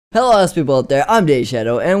Hello, us people out there. I'm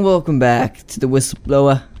Shadow, and welcome back to the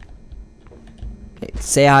Whistleblower. Hey,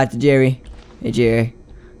 say hi to Jerry. Hey, Jerry.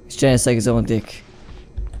 He's trying to suck his own dick.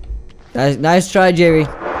 Nice try, Jerry.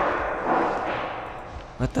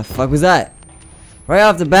 What the fuck was that? Right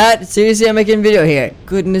off the bat? Seriously, I'm making a video here.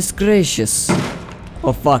 Goodness gracious.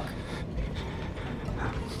 Oh, fuck.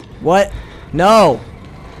 What? No.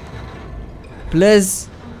 Please.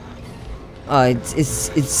 Oh,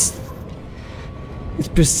 it's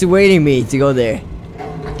persuading me to go there.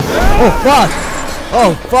 Oh fuck!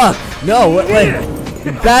 Oh fuck! No, what?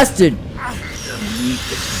 You bastard!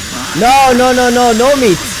 No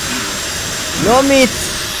meat! No meat!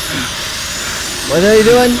 What are you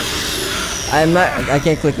doing? I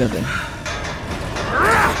can't click nothing.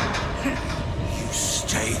 You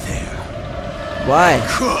stay there. Why?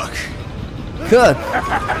 Cook! Cook!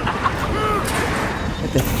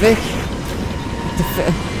 What the frick? What the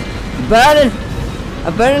frick? Burning! I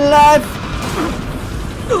burn alive!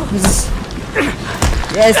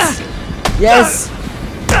 Yes! Yes!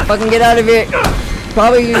 Fucking get out of here!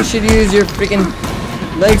 Probably you should use your freaking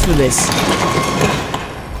legs for this.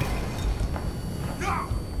 No!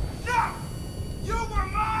 No! You were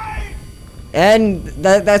mine! And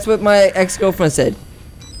that's what my ex-girlfriend said.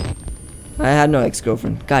 I had no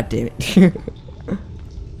ex-girlfriend. God damn it.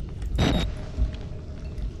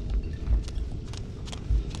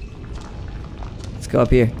 Let's go up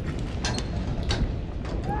here.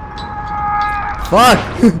 Fuck!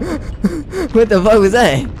 What the fuck was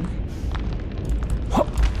that?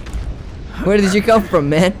 Where did you come from,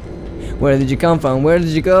 man? Where did you come from? Where did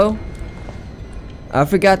you go? I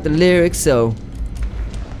forgot the lyrics, so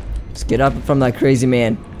let's get up from that crazy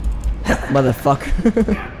man. Motherfucker.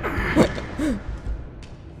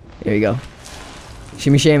 Here we go.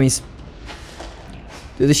 Shimmy shammies.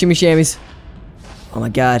 Do the shimmy shammies. Oh my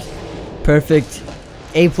god. Perfect.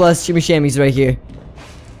 A+ shimmy shammies right here.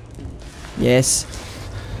 Yes.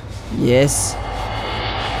 Yes.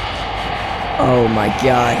 Oh my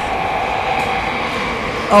god.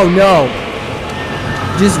 Oh no.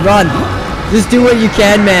 Just run. Just do what you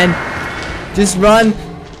can, man. Just run.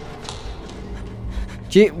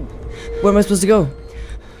 Gee, where am I supposed to go?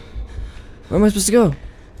 Where am I supposed to go?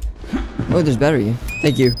 Oh, there's battery.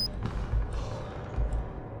 Thank you.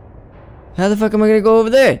 How the fuck am I gonna go over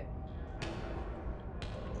there?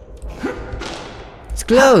 It's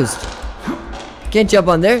closed. Can't jump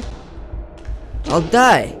on there. I'll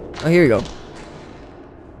die. Oh, here we go.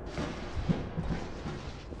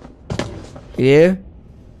 Here,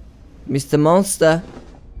 Mr. Monster.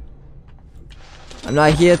 I'm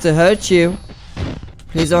not here to hurt you.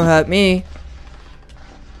 Please don't hurt me.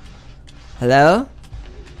 Hello?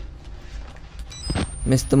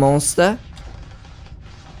 Mr. Monster?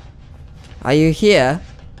 Are you here?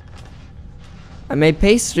 I made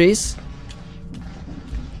pastries.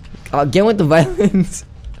 Oh, get with the violence.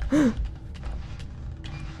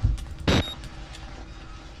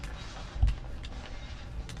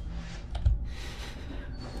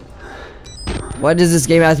 Why does this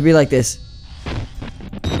game have to be like this?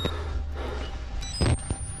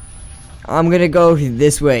 I'm gonna go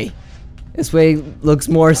this way. This way looks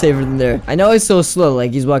more safer than there. I know it's so slow,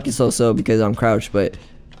 like he's walking so slow because I'm crouched, but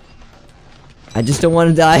I just don't want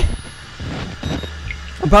to die.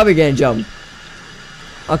 I'm probably gonna jump.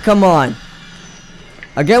 Oh, come on.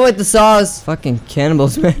 I'll get with the sauce. Fucking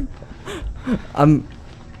cannibals, man. I'm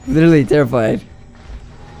literally terrified.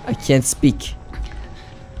 I can't speak.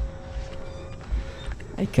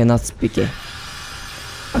 I cannot speak it.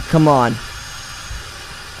 Oh, come on.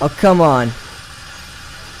 Oh, come on.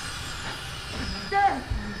 There!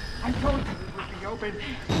 I told you it would be open.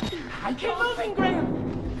 I keep moving,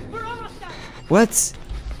 Graham. We're almost done. What?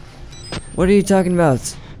 What are you talking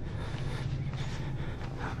about?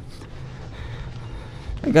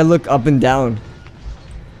 I gotta look up and down.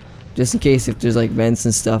 Just in case if there's like vents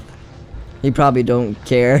and stuff. You probably don't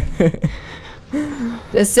care.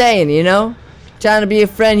 Just saying, you know? Trying to be a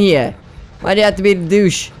friend here. Why do you have to be the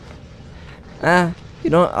douche? I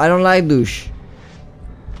don't like douche.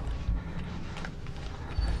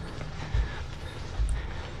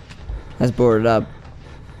 Let's board it up.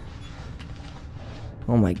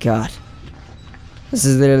 Oh my god. This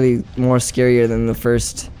is literally more scarier than the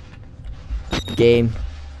first game.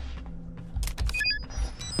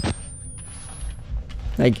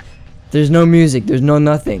 Like, there's no music, there's no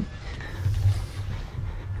nothing.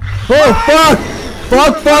 Oh fuck!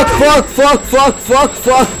 Fuck, fuck, fuck, fuck, fuck, fuck,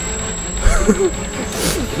 fuck!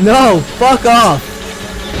 No, fuck off!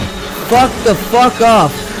 Fuck the fuck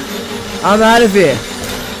off! I'm out of here!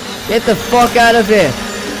 Get the fuck out of here!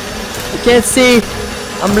 I can't see!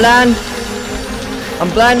 I'm blind! I'm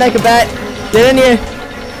blind like a bat. Get in here.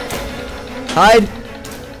 Hide.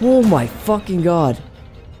 Oh my fucking god.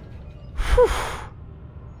 Whew.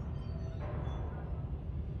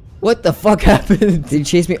 What the fuck happened? Did he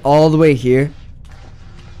chase me all the way here?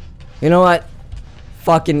 You know what?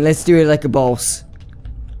 Fucking let's do it like a boss.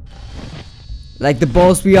 Like the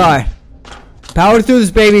boss we are. Power through this,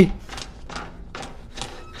 baby.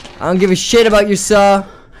 I don't give a shit about your saw.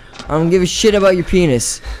 I don't give a shit about your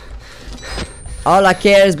penis. All I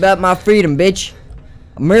care is about my freedom, bitch.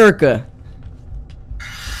 America.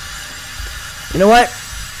 You know what?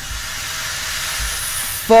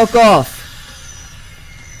 Fuck off.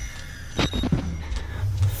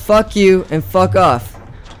 Fuck you and fuck off.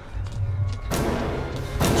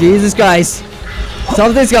 Jesus Christ.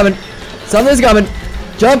 Something's coming. Something's coming.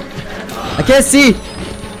 Jump. I can't see.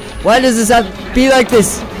 Why does this have to be like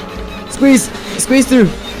this? Squeeze. Squeeze through.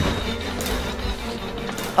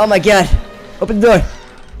 Oh my god. Open the door.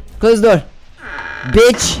 Close the door.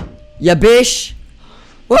 Bitch. Ya bitch.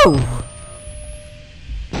 Whoa.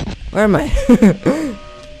 Where am I?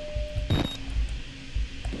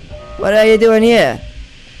 What are you doing here?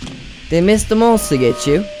 They missed the most to get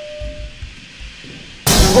you.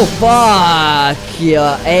 Oh fuck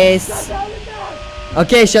your ass.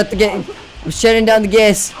 Okay, shut the gas. I'm shutting down the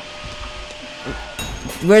gas.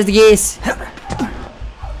 Where's the gas?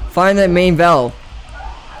 Find the main valve.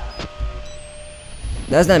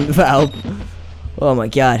 That's not the valve. Oh my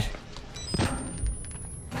god.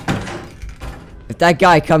 If that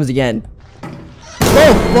guy comes again.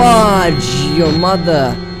 Oh fudge! Your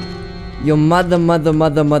mother. Your mother.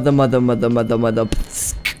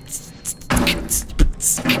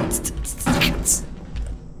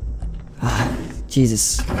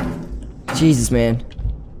 Jesus. Jesus, man.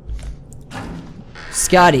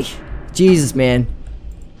 Scotty. Jesus, man.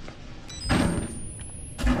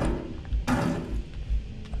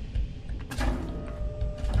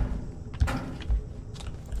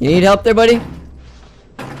 You need help there, buddy?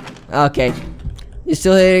 Okay. You're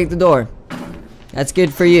still hitting the door. That's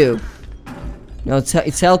good for you. No,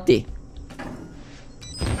 it's healthy.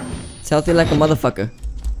 It's healthy like a motherfucker.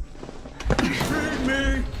 Feed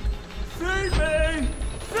me! Feed me!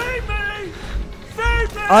 Feed me!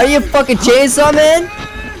 Feed me! Are you a fucking chainsaw, man?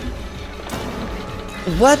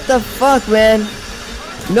 What the fuck, man?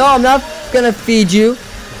 No, I'm not gonna feed you.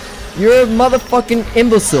 You're a motherfucking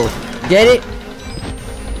imbecile. Get it?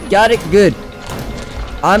 Got it? Good.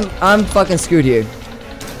 I'm fucking screwed here.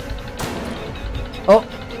 Oh.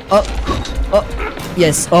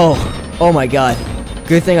 Yes. Oh my god.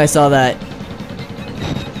 Good thing I saw that.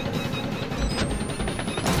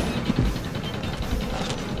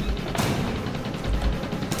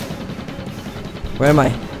 Where am I?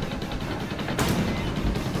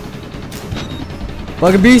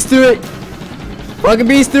 Fucking beast through it. Fucking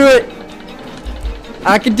beast through it.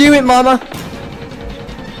 I can do it, mama.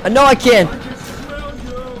 I know I can.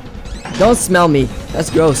 Don't smell me. That's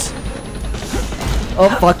gross. Oh,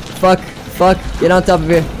 fuck. Get on top of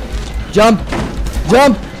here. Jump.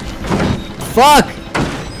 Fuck.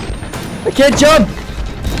 I can't jump.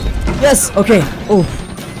 Yes. Okay. Oh.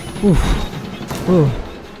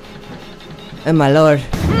 And my lord.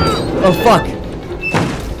 Oh, fuck.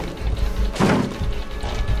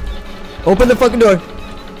 Open the fucking door.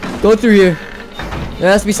 Go through here. There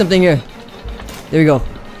has to be something here. There we go.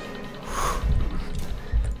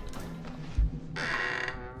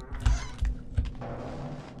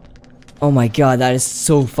 Oh my god, that is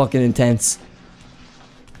so fucking intense.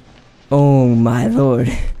 Oh my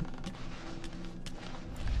lord.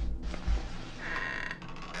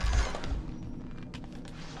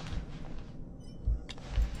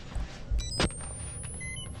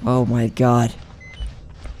 Oh my god.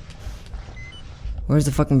 Where's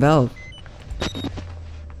the fucking valve?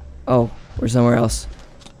 Oh, we're somewhere else.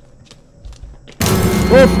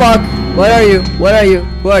 Oh fuck! What are you?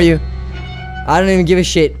 Who are you? I don't even give a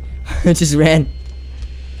shit. I just ran.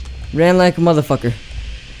 Ran like a motherfucker.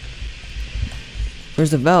 Where's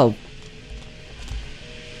the valve?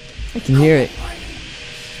 I can hear it.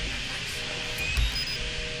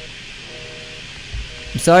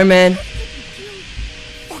 I'm sorry, man.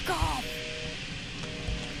 Fuck off.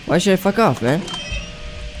 Why should I fuck off, man?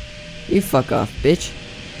 You fuck off, bitch.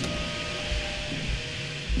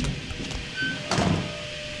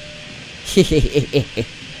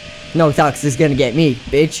 No Tox is gonna get me,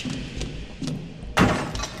 bitch.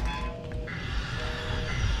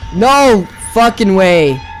 No fucking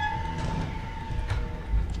way.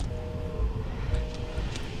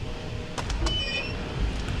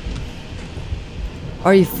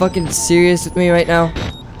 Are you fucking serious with me right now?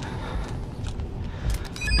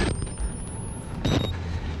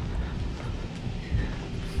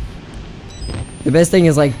 The best thing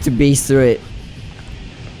is like to base through it.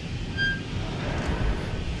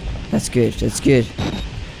 That's good, that's good.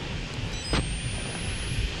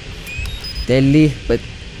 Deadly, but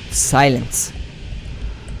silence.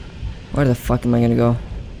 Where the fuck am I gonna go?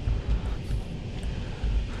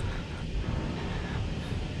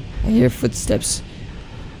 I hear footsteps.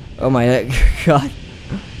 Oh my god.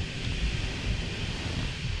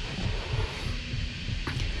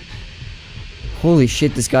 Holy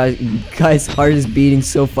shit, this guy's heart is beating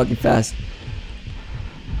so fucking fast.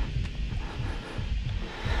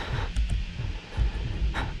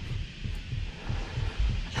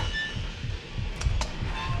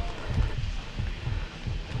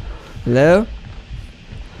 Hello?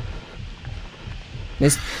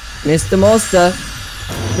 Mr. Monster.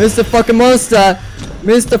 Mr. fucking Monster.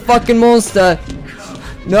 Mr. fucking Monster.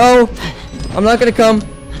 No. I'm not gonna come.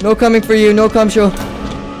 No coming for you. No come show.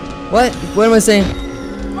 What? What am I saying?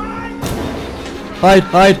 Hide,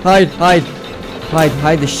 hide, hide, hide. Hide,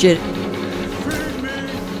 hide the shit.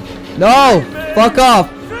 No! Fuck off!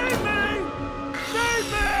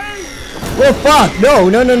 Oh fuck! No!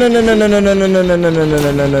 No! No! No! No! No! No! No! No! No! No! No! No!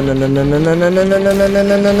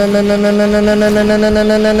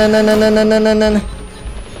 No! No!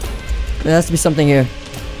 There has to be something here.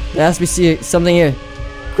 There has to be something here.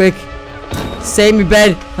 Quick! Save me,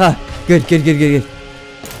 bed! Huh? Good. Good. Good. Good. Good.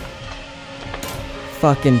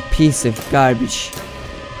 Fucking piece of garbage.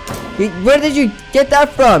 Where did you get that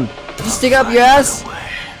from? Did you stick up your ass?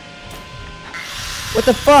 What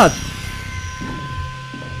the fuck?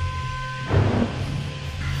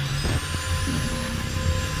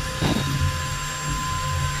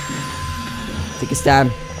 Take a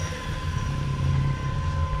stab.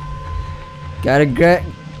 Gotta grab.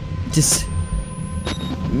 Just.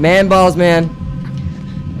 Man balls, man.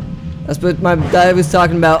 That's what my dad was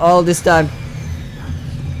talking about all this time.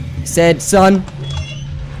 He said, son,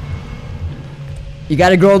 you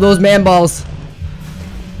gotta grow those man balls.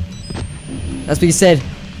 That's what he said.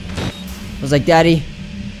 I was like, Daddy,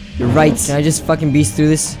 you're right. Can I just fucking beast through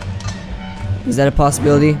this? Is that a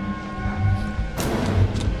possibility?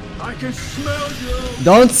 I can smell you.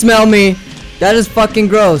 Don't smell me. That is fucking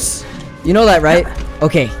gross. You know that, right?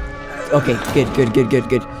 Okay. Okay, good, good, good, good,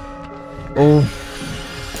 good. Oh.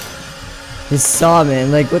 His saw,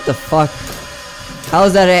 man. Like, what the fuck? How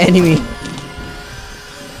is that an enemy?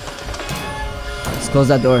 Let's close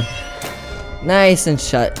that door. Nice and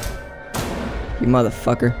shut. You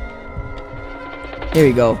motherfucker. Here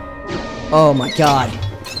we go. Oh my god.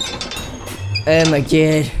 Oh my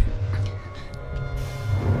god.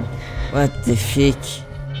 What the fuck?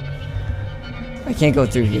 I can't go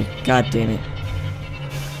through here. God damn it.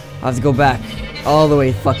 I have to go back. All the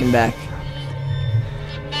way fucking back.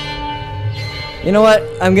 You know what?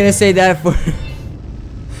 I'm gonna say that for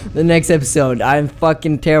the next episode. I'm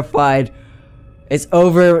fucking terrified. It's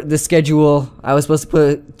over the schedule. I was supposed to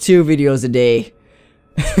put 2 videos a day.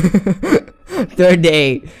 Third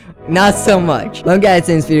day, not so much. Long guys,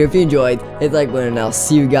 in this video. If you enjoyed, hit the like button, and I'll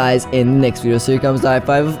see you guys in the next video. So here comes the high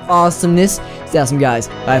five of awesomeness. Stay awesome, guys.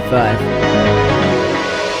 High five.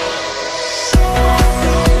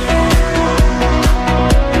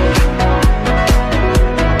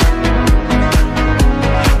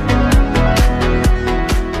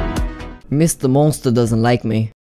 Mr. Monster doesn't like me.